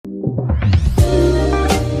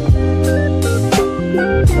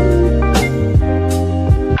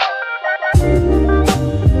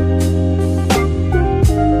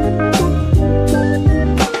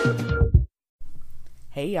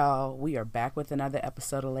y'all? We are back with another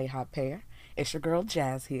episode of Lay Hot Pair. It's your girl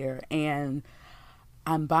Jazz here, and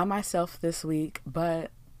I'm by myself this week,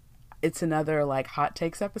 but it's another Hot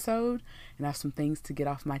Takes episode, and I have some things to get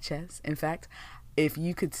off my chest. In fact, if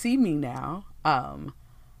you could see me now,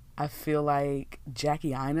 I feel like Jackie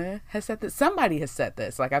Ina has said this. Somebody has said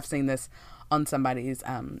this. I've seen this on somebody's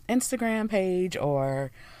Instagram page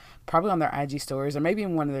or probably on their IG stories or maybe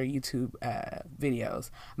in one of their YouTube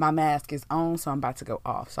videos. My mask is on, so I'm about to go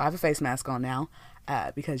off. So I have a face mask on now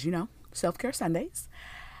because, self-care Sundays.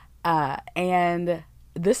 And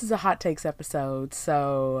this is a Hot Takes episode,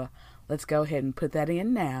 so let's go ahead and put that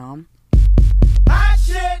in now. Hot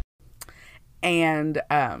shit! And,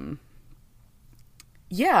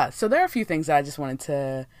 so there are a few things that I just wanted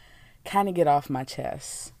to kind of get off my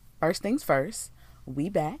chest. First things first, we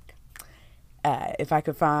back. If I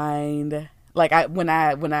could find, when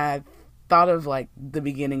I thought of the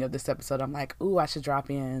beginning of this episode, I'm like, ooh, I should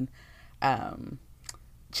drop in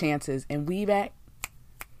Chances and we back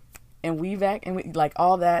and we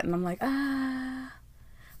all that, and I'm like,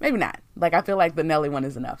 maybe not. I feel like the Nelly one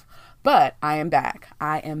is enough, but I am back.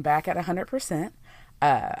 I am back at 100%.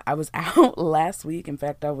 I was out last week. In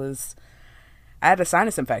fact, I had a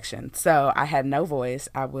sinus infection, so I had no voice.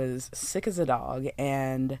 I was sick as a dog,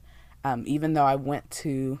 and even though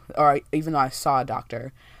I saw a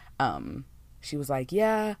doctor, she was like,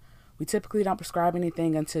 yeah, we typically don't prescribe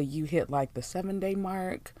anything until you hit the 7-day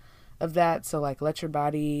mark of that. So let your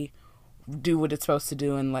body do what it's supposed to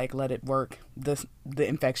do and let it work the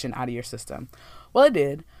infection out of your system. Well, it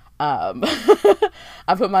did.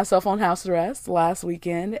 I put myself on house arrest last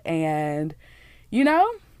weekend, and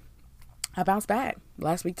I bounced back.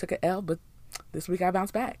 Last week took an L, but this week I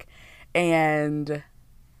bounced back. And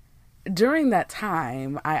during that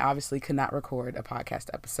time, I obviously could not record a podcast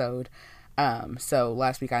episode. So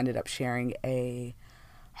last week I ended up sharing a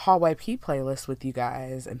Hallway P playlist with you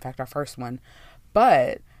guys. In fact, our first one.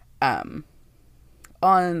 But on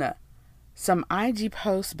some IG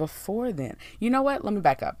posts before then, you know what? Let me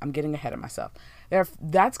back up. I'm getting ahead of myself.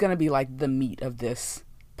 That's going to be the meat of this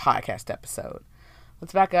podcast episode.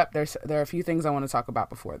 Let's back up. There are a few things I want to talk about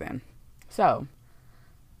before then. So,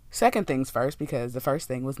 second things first, because the first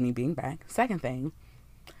thing was me being back. Second thing,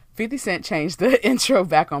 50 Cent changed the intro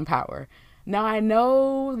back on Power. Now, I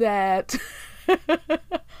know that,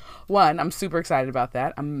 one, I'm super excited about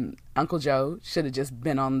that. Uncle Joe should have just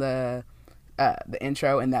been on the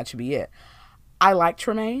intro, and that should be it. I like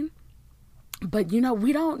Tremaine, but,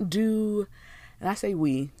 we don't do, and I say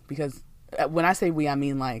we, because when I say we, I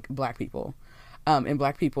mean, black people. And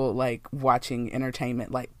black people watching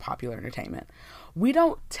entertainment, popular entertainment. We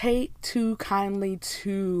don't take too kindly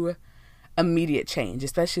to immediate change,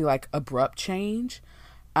 especially abrupt change.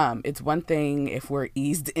 It's one thing if we're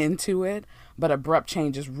eased into it, but abrupt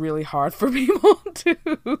change is really hard for people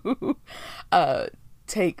to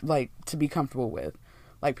take to be comfortable with.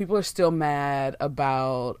 People are still mad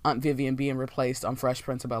about Aunt Vivian being replaced on Fresh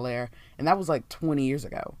Prince of Bel-Air, and that was 20 years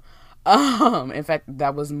ago. In fact,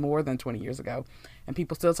 that was more than 20 years ago. And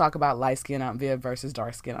people still talk about light-skinned Aunt Viv versus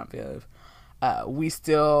dark-skinned Aunt Viv. We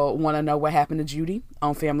still want to know what happened to Judy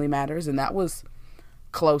on Family Matters, and that was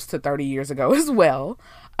close to 30 years ago as well.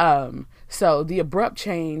 So the abrupt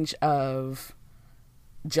change of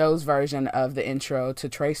Joe's version of the intro to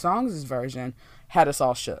Trey Songz' version had us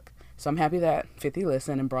all shook. So I'm happy that 50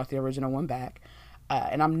 listened and brought the original one back.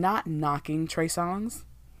 And I'm not knocking Trey Songz.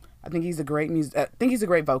 I think he's a great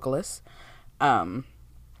vocalist. I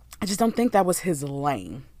just don't think that was his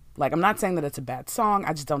lane. I'm not saying that it's a bad song.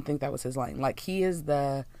 I just don't think that was his lane. He is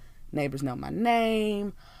the Neighbors Know My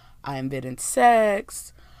Name. I am bidding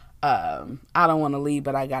sex. I don't want to leave,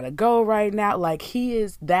 but I gotta go right now.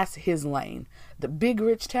 That's his lane. The big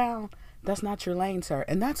rich town, that's not your lane, sir.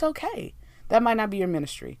 And that's okay. That might not be your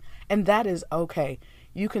ministry. And that is okay.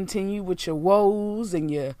 You continue with your woes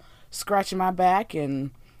and your scratching my back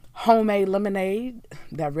and Homemade Lemonade.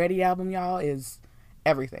 That Ready album, y'all, is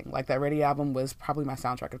everything. That Ready album was probably my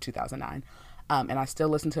soundtrack of 2009. And I still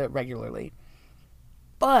listen to it regularly.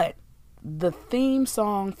 But the theme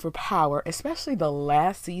song for Power, especially the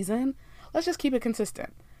last season, let's just keep it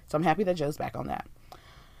consistent. So I'm happy that Joe's back on that.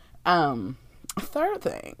 Third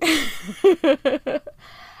thing.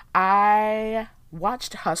 I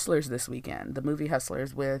watched Hustlers this weekend. The movie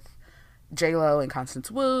Hustlers with J-Lo and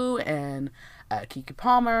Constance Wu and Keke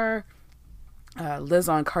Palmer.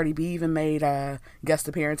 Lizzo and Cardi B even made a guest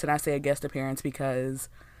appearance, and I say a guest appearance because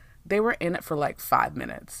they were in it for 5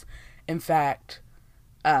 minutes. In fact,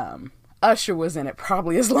 Usher was in it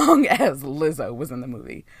probably as long as Lizzo was in the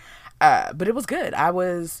movie. But it was good. I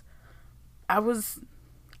was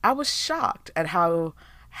shocked at how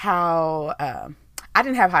how I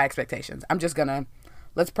didn't have high expectations.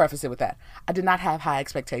 Let's preface it with that. I did not have high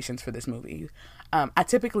expectations for this movie. I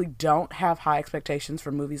typically don't have high expectations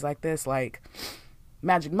for movies like this, like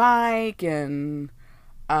Magic Mike and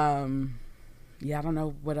I don't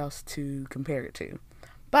know what else to compare it to.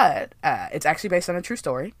 But it's actually based on a true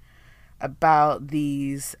story about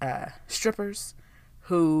these strippers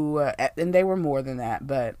who, and they were more than that,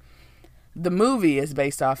 but the movie is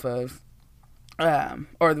based off of,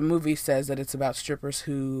 or the movie says that it's about strippers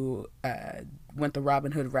who went the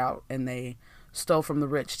Robin Hood route and they stole from the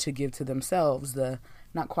rich to give to themselves, the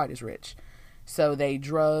not quite as rich. So they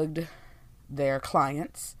drugged their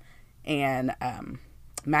clients and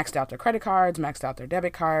maxed out their credit cards, maxed out their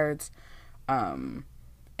debit cards,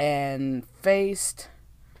 and faced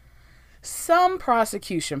some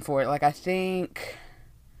prosecution for it. Like, I think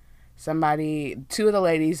two of the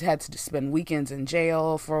ladies had to spend weekends in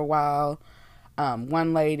jail for a while.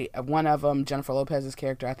 One of them, Jennifer Lopez's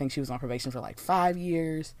character, I think she was on probation for like 5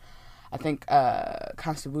 years. I think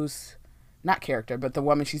Constance, not character, but the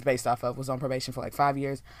woman she's based off of was on probation for like 5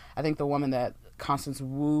 years. I think the woman that Constance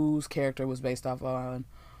Wu's character was based off on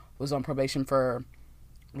was on probation for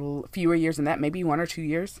fewer years than that, maybe 1 or 2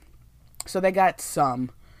 years. So they got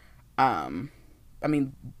some.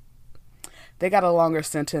 They got a longer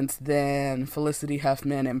sentence than Felicity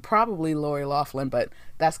Huffman and probably Lori Loughlin, but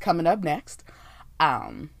that's coming up next.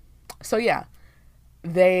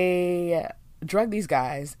 They drugged these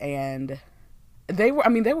guys and they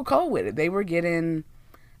were cold with it. They were getting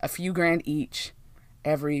a few grand each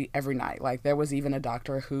every night. Like, there was even a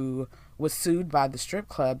doctor who was sued by the strip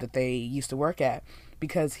club that they used to work at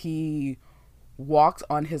because he walked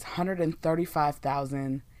on his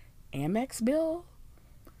 $135,000 Amex bill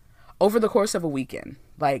over the course of a weekend.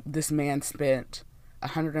 Like, this man spent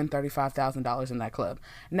 $135,000 in that club.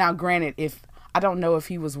 Now, granted, I don't know if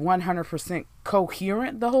he was 100%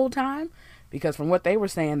 coherent the whole time, because from what they were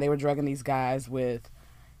saying, they were drugging these guys with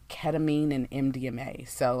ketamine and MDMA.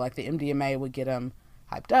 So, like, the MDMA would get them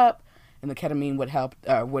hyped up, and the ketamine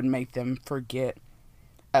would make them forget,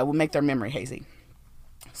 would make their memory hazy.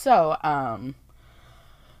 So,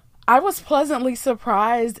 I was pleasantly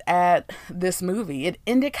surprised at this movie. It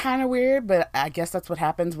ended kind of weird, but I guess that's what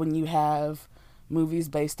happens when you have movies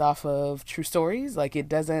based off of true stories. Like, it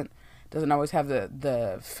doesn't always have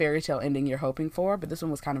the fairy tale ending you're hoping for, but this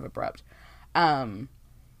one was kind of abrupt.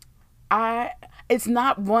 It's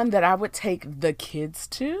not one that I would take the kids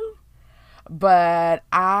to, but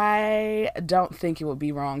I don't think it would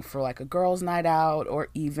be wrong for like a girls' night out or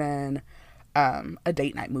even a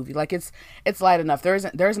date night movie. Like, it's light enough. There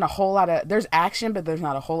isn't a whole lot of, there's action, but there's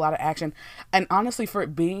not a whole lot of action. And honestly, for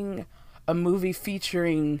it being a movie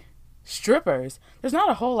featuring strippers, there's not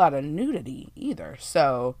a whole lot of nudity either.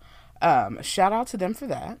 So, shout out to them for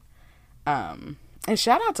that. And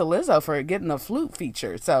shout out to Lizzo for getting a flute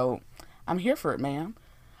feature. So I'm here for it, ma'am.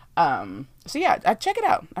 I'd check it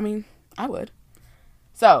out. I mean, I would.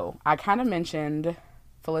 So I kind of mentioned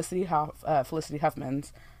Felicity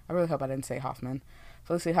Huffman's, I really hope I didn't say Hoffman.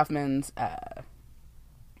 Felicity Huffman's,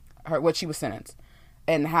 what she was sentenced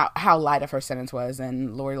and how light of her sentence was,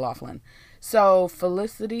 and Lori Loughlin. So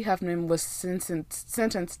Felicity Huffman was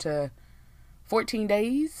sentenced to 14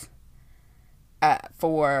 days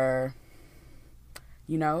for,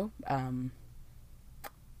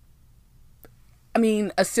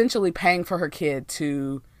 essentially paying for her kids'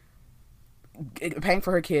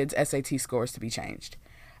 SAT scores to be changed.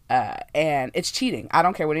 And it's cheating. I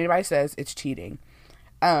don't care what anybody says, it's cheating.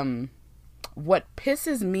 What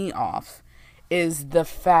pisses me off is the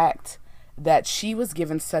fact that she was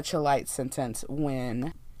given such a light sentence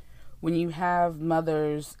when you have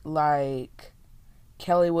mothers like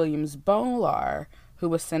Kelly Williams Bolar, who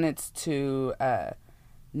was sentenced to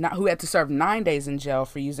who had to serve 9 days in jail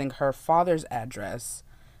for using her father's address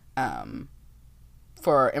to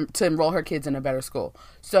enroll her kids in a better school.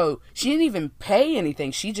 So she didn't even pay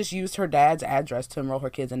anything. She just used her dad's address to enroll her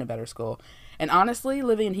kids in a better school. And honestly,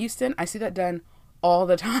 living in Houston, I see that done all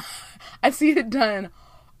the time. I see it done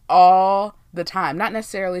all the time. Not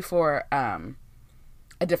necessarily for a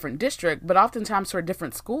different district, but oftentimes for a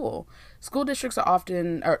different school. School districts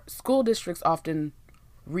often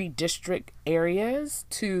redistrict areas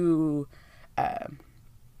to,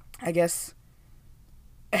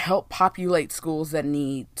 help populate schools that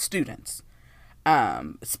need students.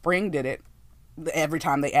 Spring did it every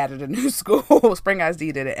time they added a new school. Spring ISD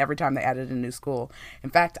did it every time they added a new school. In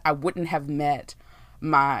fact, I wouldn't have met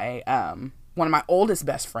my one of my oldest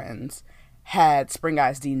best friends had Spring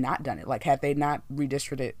ISD not done it. Like, had they not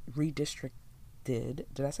redistricted Did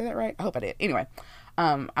I say that right? I hope I did. Anyway,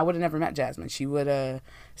 I would have never met Jasmine. She would have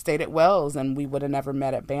stayed at Wells, and we would have never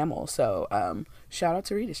met at BAML. So shout out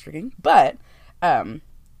to redistricting. But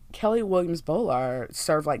Kelly Williams Bolar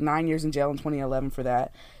served like 9 years in jail in 2011 for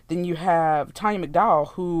that. Then you have Tanya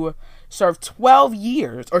McDowell, who served 12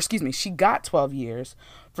 years, or excuse me, she got 12 years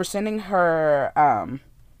for sending her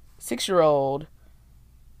 6-year-old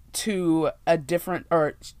to a different,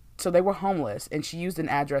 or so they were homeless, and she used an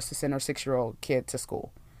address to send her 6-year-old kid to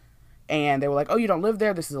school. And they were like, oh, you don't live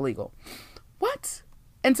there? This is illegal. What?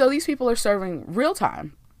 And so these people are serving real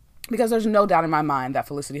time, because there's no doubt in my mind that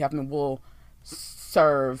Felicity Huffman will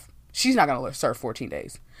serve, she's not going to serve 14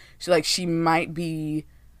 days.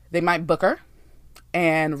 They might book her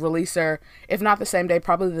and release her, if not the same day,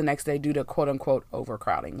 probably the next day, due to quote unquote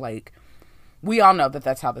overcrowding. Like, we all know that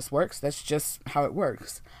that's how this works. That's just how it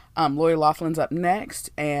works. Lori Loughlin's up next,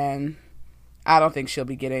 and I don't think she'll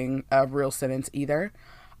be getting a real sentence either.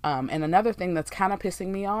 And another thing that's kind of pissing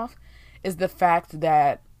me off is the fact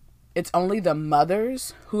that it's only the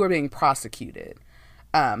mothers who are being prosecuted.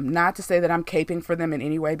 Not to say that I'm caping for them in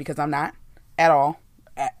any way, because I'm not at all,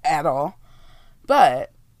 at all.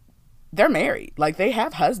 But they're married. Like, they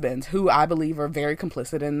have husbands who I believe are very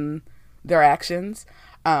complicit in their actions.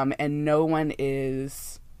 And no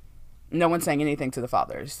one's saying anything to the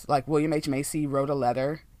fathers. Like, William H. Macy wrote a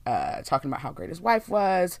letter talking about how great his wife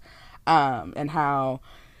was, and how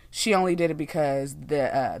she only did it because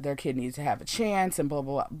their kid needs to have a chance, and blah,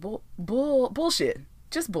 blah, blah. Bullshit.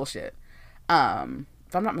 Just bullshit. If I'm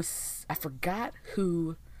not I forgot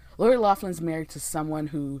who. Lori Loughlin's married to someone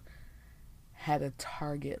who had a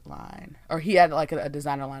Target line, or he had like a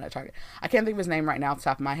designer line at Target. I can't think of his name right now off the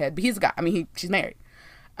top of my head, but he's a guy. I mean, she's married.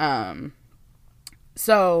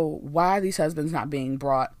 So why are these husbands not being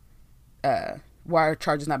brought? Why are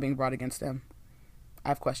charges not being brought against them? I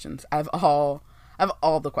have questions. I have all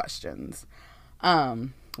the questions.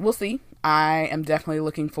 We'll see. I am definitely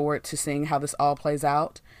looking forward to seeing how this all plays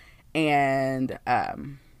out. And,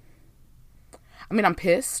 I'm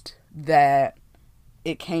pissed that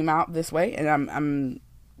it came out this way, and I'm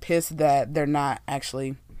pissed that they're not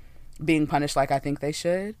actually being punished like I think they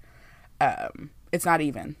should. It's not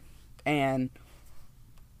even. And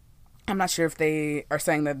I'm not sure if they are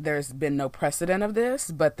saying that there's been no precedent of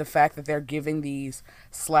this, but the fact that they're giving these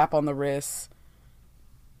slap on the wrist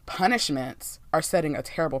punishments are setting a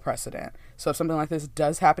terrible precedent. So if something like this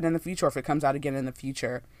does happen in the future, or if it comes out again in the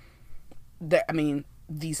future,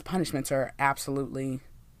 these punishments are absolutely,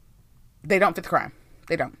 they don't fit the crime.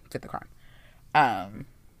 They don't fit the crime.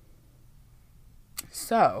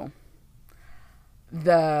 So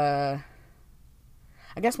I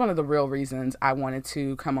guess one of the real reasons I wanted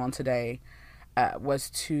to come on today was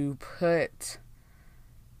to put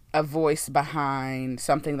a voice behind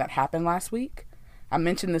something that happened last week. I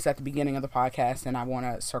mentioned this at the beginning of the podcast, and I want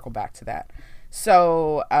to circle back to that.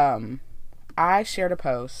 So I shared a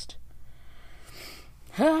post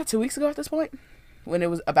 2 weeks ago at this point, when it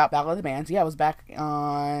was about Battle of the Bands. Yeah, it was back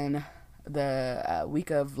on the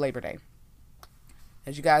week of Labor Day.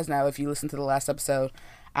 As you guys know, if you listened to the last episode,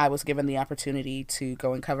 I was given the opportunity to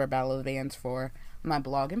go and cover Battle of the Bands for my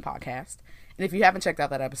blog and podcast. And if you haven't checked out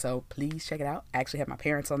that episode, please check it out. I actually had my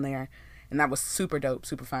parents on there, and that was super dope,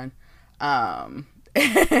 super fun.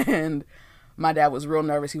 And my dad was real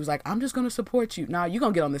nervous. He was like, I'm just going to support you. No, you're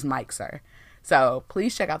going to get on this mic, sir. So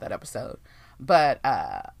please check out that episode. But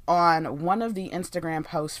on one of the Instagram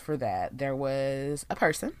posts for that, there was a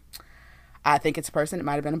person. I think it's a person. It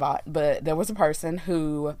might have been a bot. But there was a person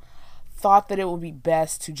who thought that it would be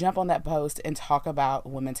best to jump on that post and talk about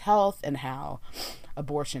women's health and how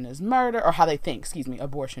abortion is murder, or how they think,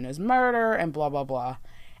 abortion is murder, and blah, blah, blah.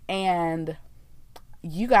 And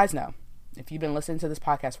you guys know, if you've been listening to this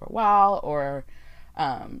podcast for a while, or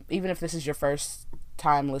even if this is your first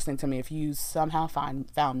time listening to me, if you somehow found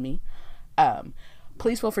me,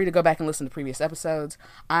 please feel free to go back and listen to previous episodes.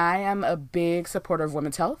 I am a big supporter of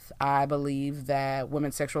women's health. I believe that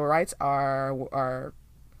women's sexual rights are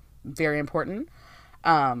very important.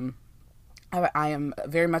 I am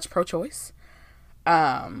very much pro-choice.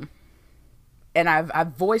 And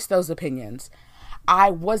I've voiced those opinions.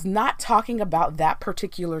 I was not talking about that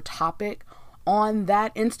particular topic on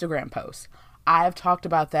that Instagram post. I've talked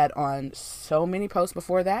about that on so many posts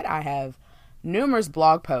before that. I have numerous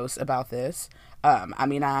blog posts about this.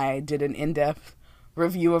 I did an in-depth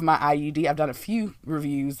review of my IUD. I've done a few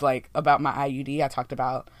reviews about my IUD. I talked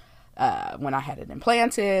about when I had it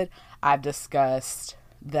implanted. I've discussed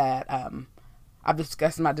that I've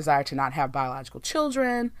discussed my desire to not have biological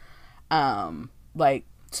children.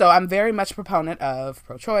 So I'm very much a proponent of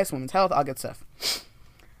pro-choice, women's health, all good stuff.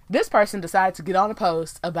 this person decided to get on a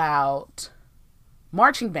post about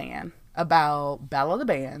marching band, about Battle of the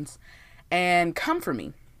Bands, and come for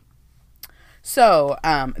me. So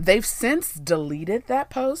they've since deleted that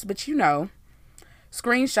post, but screenshots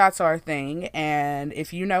are a thing, and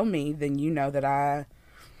if you know me, then you know that I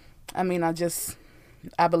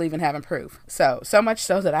believe in having proof. So much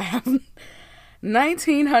so that I have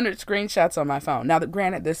 1,900 screenshots on my phone. Now,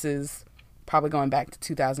 granted, this is probably going back to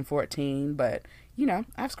 2014, but I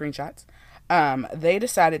have screenshots. They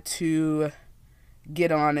decided to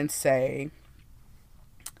get on and say,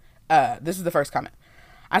 this is the first comment.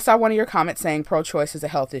 I saw one of your comments saying pro-choice is a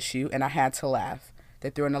health issue, and I had to laugh. They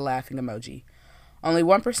threw in a laughing emoji. Only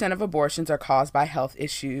 1% of abortions are caused by health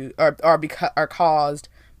issues, are caused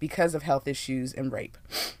because of health issues and rape.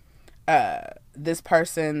 This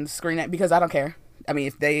person screened it because I don't care. I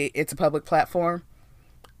mean, it's a public platform.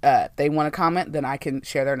 They want to comment, then I can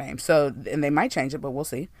share their name. So, and they might change it, but we'll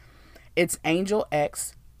see. It's Angel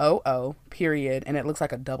XOO, period, and it looks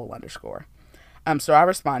like a double underscore. So I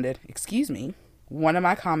responded, excuse me, one of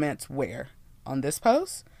my comments where? On this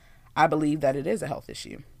post, I believe that it is a health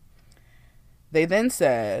issue. They then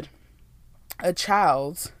said, a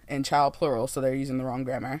child's, and child plural, so they're using the wrong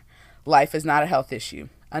grammar, life is not a health issue.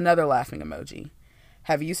 Another laughing emoji.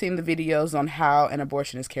 Have you seen the videos on how an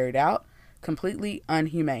abortion is carried out? Completely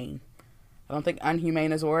unhumane. I don't think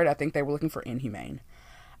unhumane is a word. I think they were looking for inhumane.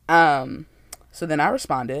 So then I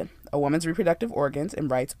responded, a woman's reproductive organs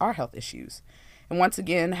and rights are health issues. And once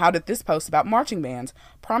again, how did this post about marching bands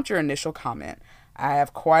prompt your initial comment? I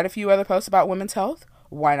have quite a few other posts about women's health.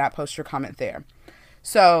 Why not post your comment there?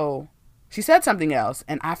 So she said something else,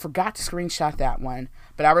 and I forgot to screenshot that one.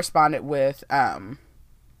 But I responded with, I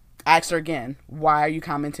asked her again, why are you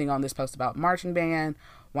commenting on this post about marching band?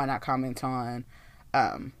 Why not comment on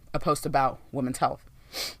a post about women's health?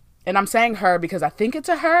 And I'm saying her because I think it's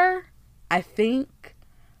a her. I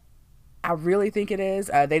really think it is.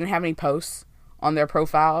 They didn't have any posts on their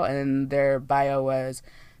profile, and their bio was,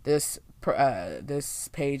 this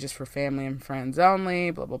page is for family and friends only,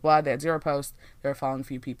 blah, blah, blah. They had 0 posts. They were following a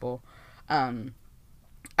few people. I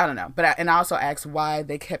don't know. But I also asked why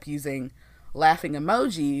they kept using laughing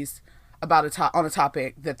emojis on a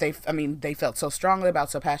topic that they felt so strongly about,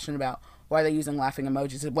 so passionate about. Why are they using laughing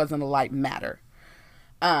emojis? It wasn't a light matter.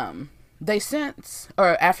 After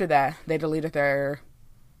that, they deleted their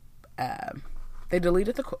they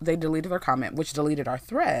deleted their comment, which deleted our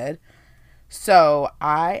thread. So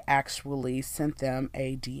I actually sent them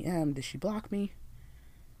a DM. Did she block me?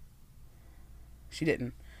 She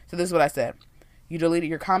didn't. So this is what I said. You deleted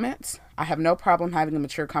your comments. I have no problem having a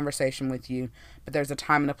mature conversation with you, but there's a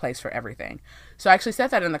time and a place for everything. So I actually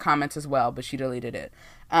said that in the comments as well, but she deleted it.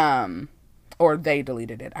 Or they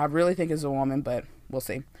deleted it. I really think it's a woman, but we'll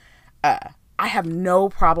see. I have no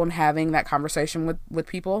problem having that conversation with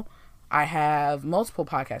people. I have multiple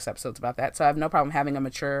podcast episodes about that, so I have no problem having a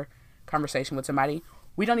mature conversation with somebody.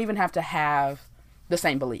 We don't even have to have the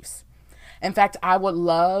same beliefs. In fact, I would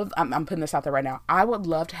love, I'm putting this out there right now, I would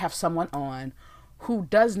love to have someone on who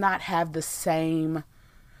does not have the same,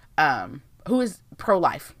 who is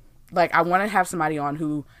pro-life. Like, I want to have somebody on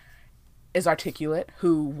who is articulate,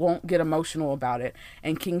 who won't get emotional about it,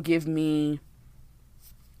 and can give me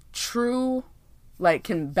true,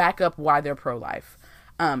 can back up why they're pro-life.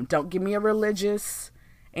 Don't give me a religious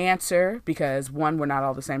answer, because one, we're not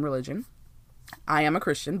all the same religion. I am a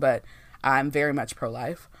Christian, but I'm very much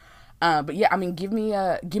pro-life. But yeah, give me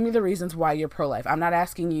the reasons why you're pro-life. I'm not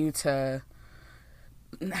asking you to,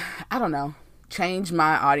 I don't know, change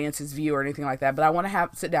my audience's view or anything like that, but I want to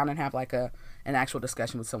sit down and have an actual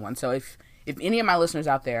discussion with someone. So if any of my listeners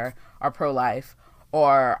out there are pro-life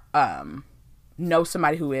or know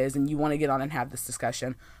somebody who is, and you want to get on and have this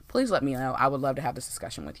discussion, please let me know. I would love to have this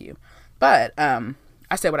discussion with you. But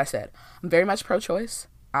I said what I said. I'm very much pro-choice.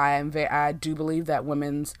 I do believe that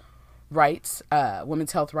women's rights,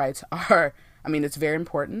 women's health rights are, it's very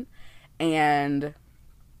important. And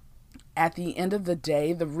at the end of the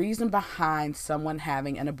day, the reason behind someone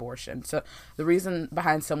having an abortion, so the reason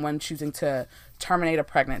behind someone choosing to terminate a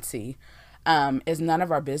pregnancy, is none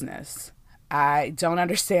of our business. I don't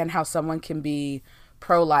understand how someone can be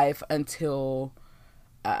pro-life until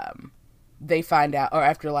they find out, or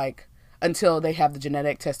until they have the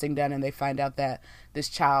genetic testing done and they find out that this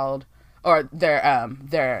child, or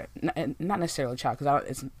they're not necessarily a child,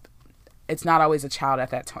 because it's not always a child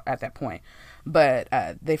at that point, but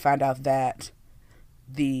they find out that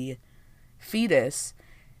the fetus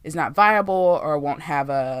is not viable or won't have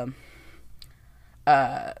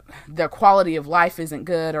their quality of life isn't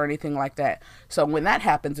good or anything like that. So when that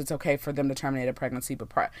happens, it's okay for them to terminate a pregnancy, but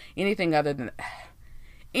anything other than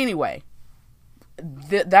Anyway,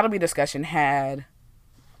 that'll be a discussion had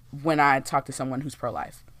when I talk to someone who's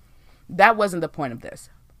pro-life. That wasn't the point of this.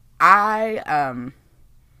 I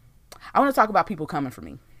want to talk about people coming for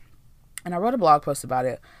me. And I wrote a blog post about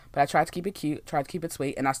it, but I tried to keep it cute, tried to keep it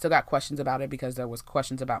sweet, and I still got questions about it because there was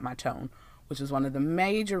questions about my tone, which is one of the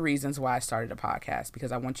major reasons why I started a podcast,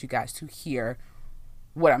 because I want you guys to hear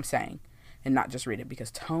what I'm saying and not just read it,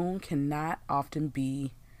 because tone cannot often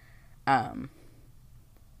be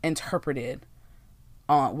interpreted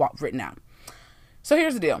on written out. So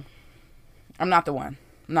here's the deal. I'm not the one.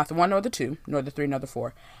 I'm not the one, nor the two, nor the three, nor the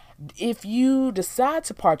four. If you decide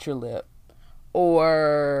to part your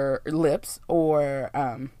lips or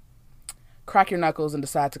crack your knuckles and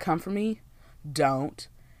decide to come for me, don't.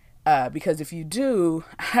 Because if you do,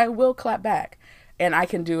 I will clap back. And I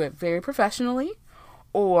can do it very professionally,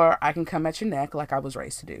 or I can come at your neck like I was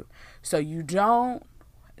raised to do. So you don't,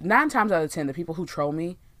 9 times out of 10, the people who troll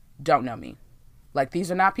me don't know me. Like,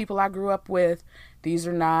 these are not people I grew up with. These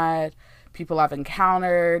are not people I've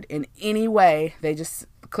encountered in any way. They just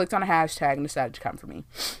clicked on a hashtag and decided to come for me.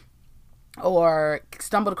 Or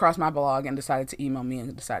stumbled across my blog and decided to email me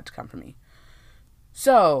and decided to come for me.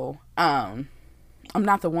 So, I'm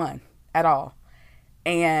not the one at all.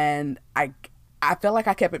 And I felt like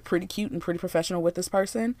I kept it pretty cute and pretty professional with this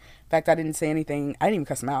person. In fact, I didn't say anything. I didn't even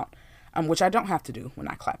cuss him out, which I don't have to do when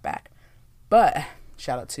I clap back. But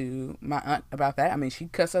shout out to my aunt about that. I mean, she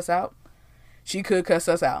cussed us out. She could cuss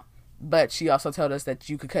us out, but she also told us that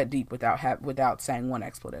you could cut deep without saying one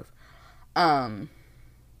expletive.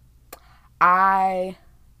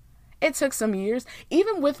 It took some years,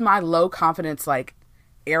 even with my low confidence, like,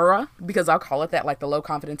 era, because I'll call it that, like the low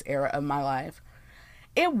confidence era of my life.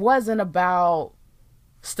 It wasn't about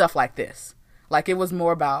stuff like this. Like, it was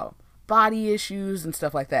more about body issues and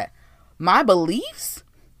stuff like that. My beliefs,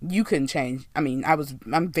 you couldn't change. I mean, I've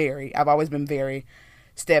always been very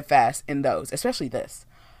steadfast in those, especially this.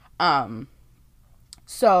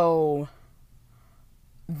 So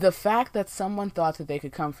the fact that someone thought that they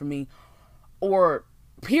could come for me, or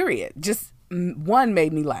period, just, one,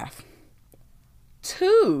 made me laugh.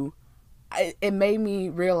 2, it made me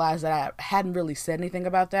realize that I hadn't really said anything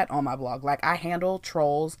about that on my blog. Like, I handle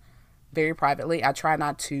trolls very privately. I try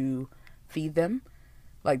not to feed them.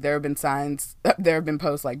 Like, there have been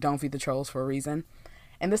posts like, don't feed the trolls for a reason.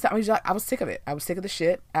 And this time I was sick of it. I was sick of the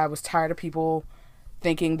shit. I was tired of people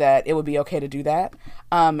thinking that it would be okay to do that.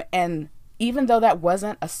 And even though that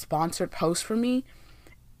wasn't a sponsored post for me,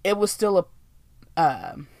 it was still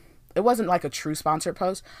it wasn't like a true sponsored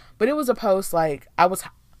post, but it was a post like I was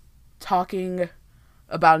talking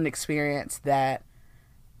about an experience that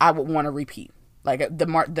I would want to repeat. Like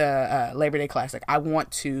the Labor Day Classic. I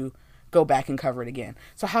want to go back and cover it again.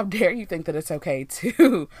 So how dare you think that it's okay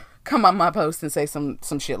to come on my post and say some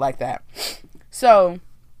shit like that? So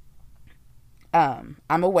I'm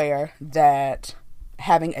aware that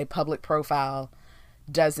having a public profile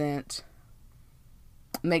doesn't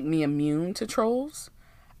make me immune to trolls.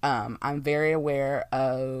 I'm very aware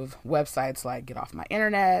of websites like Get Off My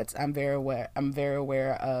Internet. I'm very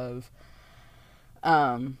aware of,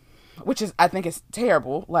 which is, I think is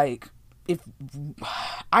terrible. Like, if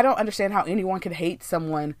I don't understand how anyone could hate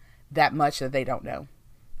someone that much that they don't know.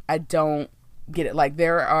 I don't get it. Like,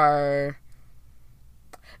 there are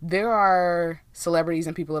celebrities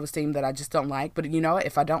and people of esteem that I just don't like, but you know,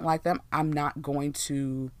 if I don't like them, I'm not going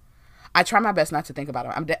to, I try my best not to think about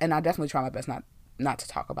them. And I definitely try my best not to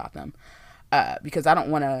talk about them, because I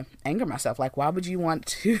don't want to anger myself. Like, why would you want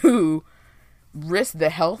to risk the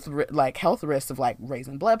health risks of like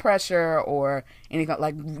raising blood pressure or anything?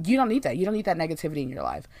 Like, you don't need that. You don't need that negativity in your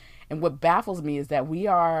life. And what baffles me is that we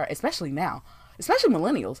are, especially now, especially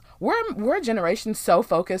millennials, we're a generation so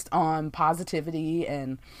focused on positivity,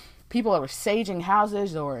 and people are saging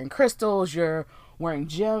houses or in crystals, you're wearing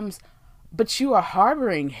gems, but you are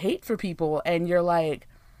harboring hate for people, and you're like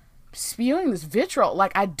spewing this vitriol.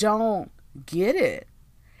 Like, I don't get it.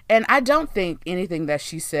 And I don't think anything that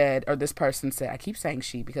she said, or this person said, I keep saying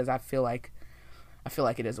she because I feel like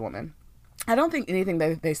it is a woman. I don't think anything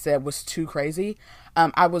that they said was too crazy.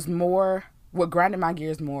 What grinded my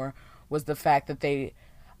gears more was the fact that they,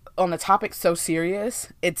 on a topic so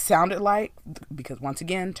serious, it sounded like, because once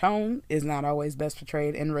again, tone is not always best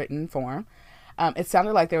portrayed in written form. It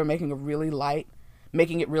sounded like they were making it really light,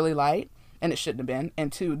 and it shouldn't have been.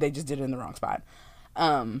 And 2, they just did it in the wrong spot.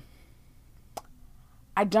 I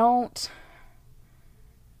don't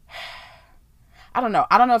know.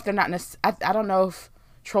 I don't know if they're not, I don't know if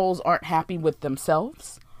trolls aren't happy with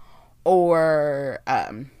themselves, or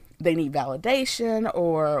they need validation,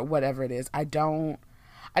 or whatever it is. I don't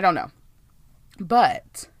know.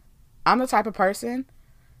 But I'm the type of person,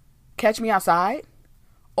 catch me outside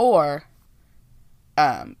or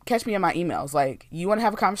catch me in my emails. Like, you want to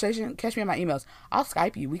have a conversation? Catch me in my emails. I'll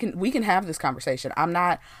Skype you. We can have this conversation. I'm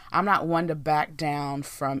not one to back down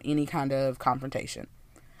from any kind of confrontation.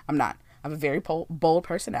 I'm not. I have a very bold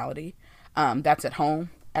personality. That's at home,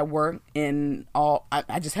 at work, in all.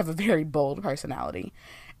 I just have a very bold personality,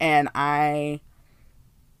 and I'm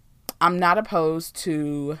not opposed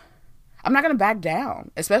to. I'm not going to back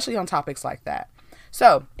down, especially on topics like that.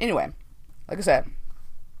 So anyway, like I said,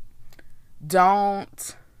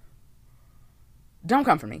 don't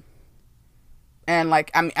come for me. And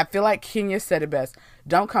like, I feel like Kenya said it best.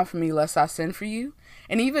 Don't come for me lest I send for you.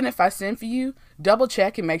 And even if I send for you, double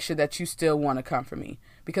check and make sure that you still want to come for me,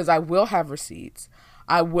 because I will have receipts.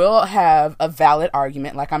 I will have a valid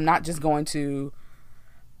argument. Like, I'm not just going to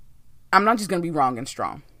be wrong and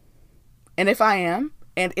strong. And if I am,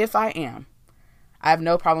 I have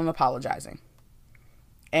no problem apologizing.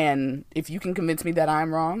 And if you can convince me that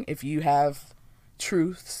I'm wrong, if you have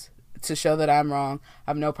truths to show that I'm wrong,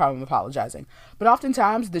 I have no problem apologizing. But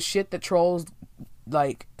oftentimes the shit that trolls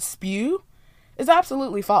like spew is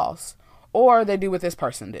absolutely false, or they do what this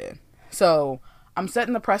person did. So I'm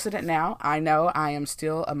setting the precedent now. I know I am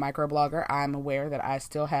still a microblogger. I'm aware that I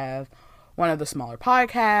still have one of the smaller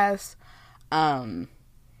podcasts.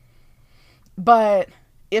 But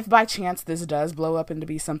if by chance this does blow up into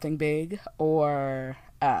be something big, or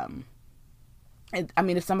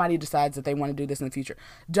if somebody decides that they want to do this in the future,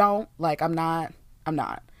 I'm not.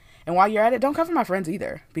 And while you're at it, don't come for my friends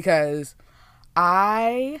either, because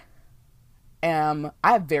I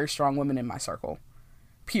have very strong women in my circle,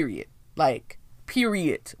 period. Like,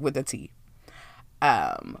 period with a T.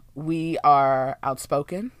 We are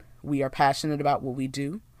outspoken. We are passionate about what we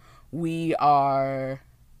do. We're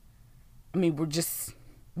just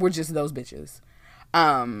those bitches.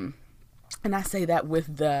 And I say that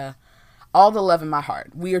with all the love in my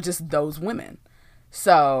heart. We are just those women.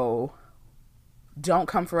 So don't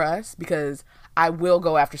come for us, because I will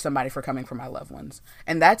go after somebody for coming for my loved ones.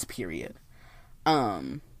 And that's period.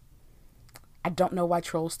 I don't know why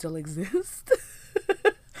trolls still exist,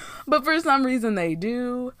 but for some reason they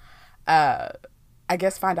do. I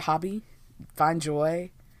guess find a hobby, find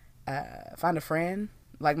joy, find a friend.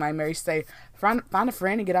 Like my Mary say, find a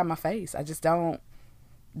friend and get out of my face. I just don't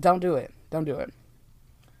do it. Don't do it.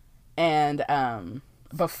 And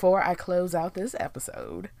before I close out this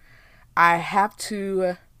episode, I have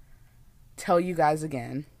to tell you guys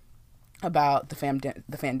again about the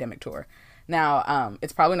Fandemic tour. Now,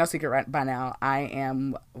 it's probably no secret right by now, I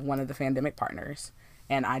am one of the Fandemic partners,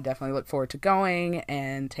 and I definitely look forward to going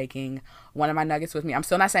and taking one of my nuggets with me. I'm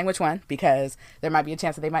still not saying which one, because there might be a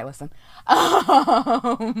chance that they might listen.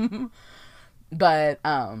 But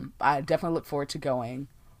I definitely look forward to going.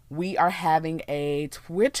 We are having a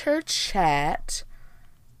Twitter chat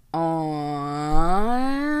on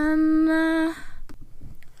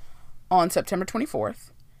September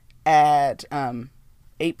 24th at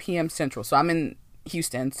 8 p.m. Central. So I'm in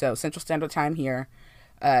Houston, so Central Standard Time here,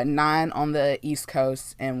 9 on the East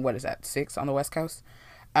Coast, and 6 on the West Coast.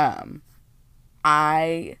 It's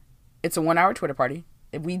a 1-hour Twitter party.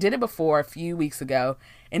 We did it before a few weeks ago,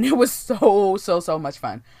 and it was so much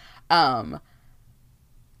fun.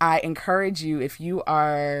 I encourage you, if you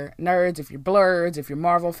are nerds, if you're blurs, if you're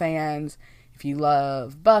Marvel fans, if you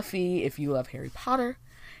love Buffy, if you love Harry Potter,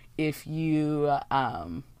 if you,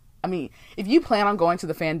 if you plan on going to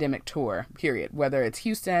the Fandemic tour, period, whether it's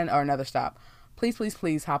Houston or another stop,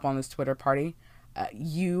 please hop on this Twitter party. I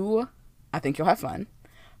think you'll have fun.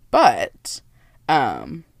 But,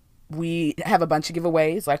 we have a bunch of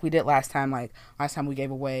giveaways like we did last time. Like last time we gave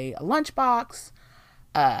away a lunchbox.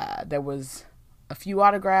 There was a few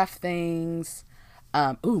autograph things.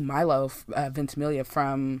 Milo Ventimiglia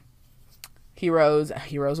from Heroes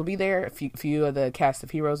will be there. A few of the cast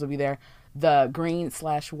of Heroes will be there. The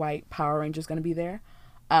green/white Power Ranger is going to be there.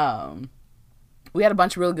 We had a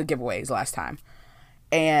bunch of really good giveaways last time.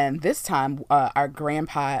 And this time, our grand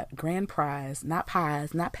prize, not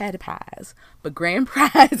pies, not patty pies, but grand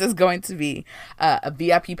prize is going to be a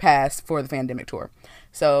VIP pass for the Fandemic tour.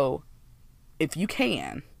 So if you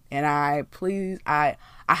can, and I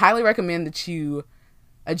highly recommend that you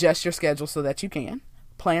adjust your schedule so that you can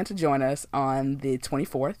plan to join us on the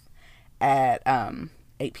 24th at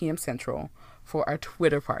 8 p.m. Central for our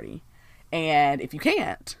Twitter party. And if you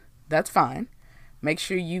can't, that's fine. Make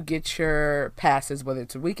sure you get your passes, whether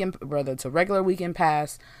it's a regular weekend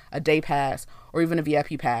pass, a day pass, or even a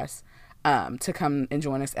VIP pass, to come and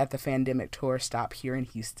join us at the Fandemic tour stop here in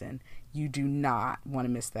Houston. You do not want to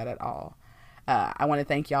miss that at all. I want to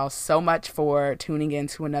thank y'all so much for tuning in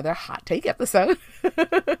to another Hot Take episode.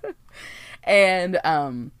 And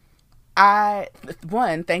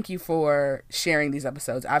thank you for sharing these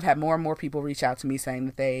episodes. I've had more and more people reach out to me saying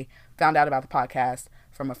that they found out about the podcast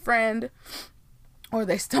from a friend, or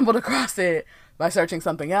they stumbled across it by searching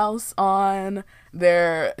something else on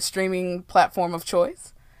their streaming platform of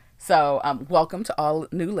choice. So welcome to all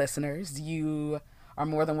new listeners. You are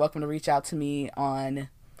more than welcome to reach out to me on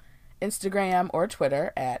Instagram or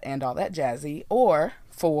Twitter at @andallthatjazzy, or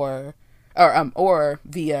via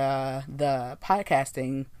the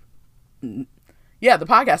podcasting. Yeah, the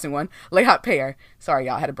podcasting one, Layout Pair. Sorry,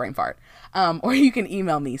 y'all, I had a brain fart. Or you can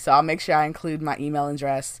email me. So I'll make sure I include my email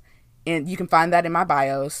address. And you can find that in my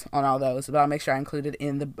bios on all those. But I'll make sure I include it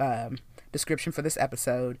in the description for this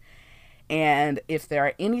episode. And if there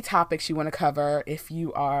are any topics you want to cover, if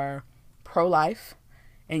you are pro-life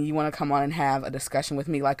and you want to come on and have a discussion with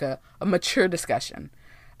me, like a mature discussion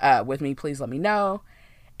with me, please let me know.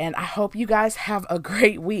 And I hope you guys have a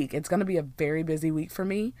great week. It's going to be a very busy week for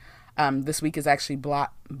me. This week is actually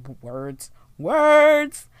words.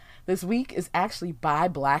 This week is actually Buy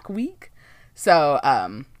Black Week. So,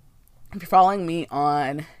 if you're following me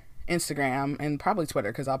on Instagram and probably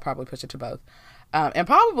Twitter, because I'll probably push it to both, and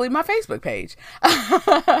probably my Facebook page,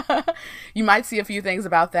 you might see a few things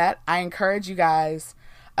about that. I encourage you guys,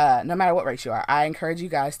 no matter what race you are, I encourage you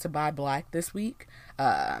guys to buy black this week.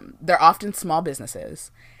 They're often small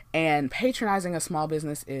businesses, and patronizing a small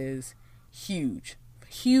business is huge.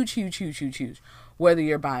 Huge. Whether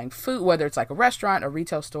you're buying food, whether it's like a restaurant, a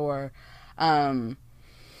retail store, a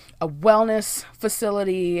wellness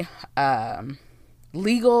facility,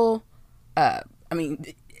 legal,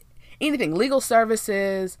 anything, legal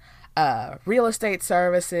services, real estate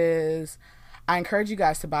services. I encourage you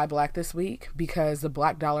guys to buy black this week because the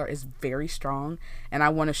black dollar is very strong, and I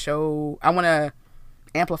want to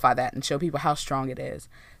amplify that and show people how strong it is.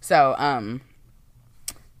 So,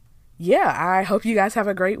 yeah, I hope you guys have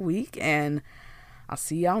a great week, and I'll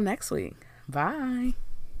see y'all next week. Bye.